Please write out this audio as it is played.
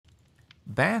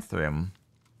bathroom.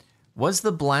 Was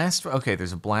the blast... Okay,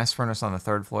 there's a blast furnace on the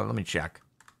 3rd floor. Let me check.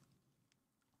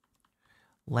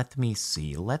 Let me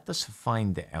see. Let us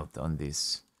find out on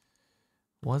this.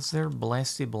 Was there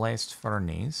blast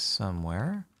furnace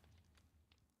somewhere?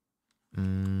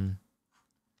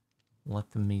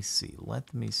 Let me see.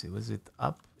 Let me see. Was it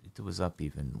up? It was up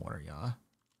even more, yeah.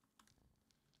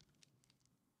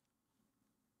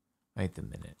 Wait a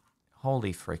minute.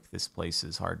 Holy frick, this place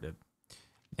is hard to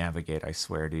navigate, I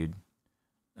swear, dude.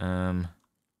 How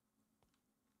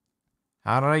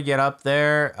did I get up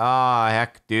there? Ah,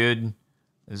 heck, dude.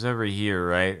 It was over here,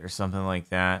 right? Or something like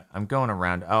that. I'm going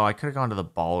around. Oh, I could have gone to the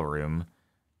ballroom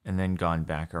and then gone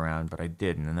back around, but I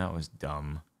didn't, and that was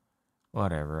dumb.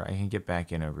 Whatever. I can get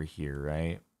back in over here,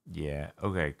 right? Yeah.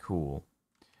 Okay, cool.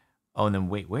 Oh, and then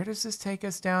wait, where does this take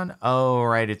us down? Oh,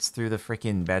 right, it's through the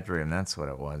freaking bedroom. That's what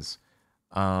it was.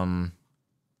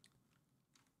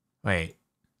 Wait.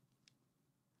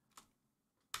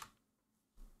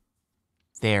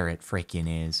 There it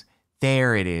freaking is.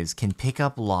 There it is. Can pick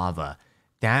up lava.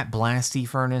 That blasty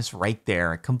furnace right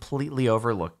there. I completely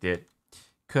overlooked it.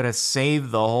 Could have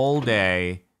saved the whole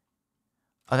day.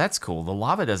 Oh, that's cool. The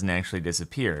lava doesn't actually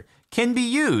disappear. Can be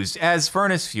used as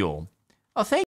furnace fuel. Oh, thank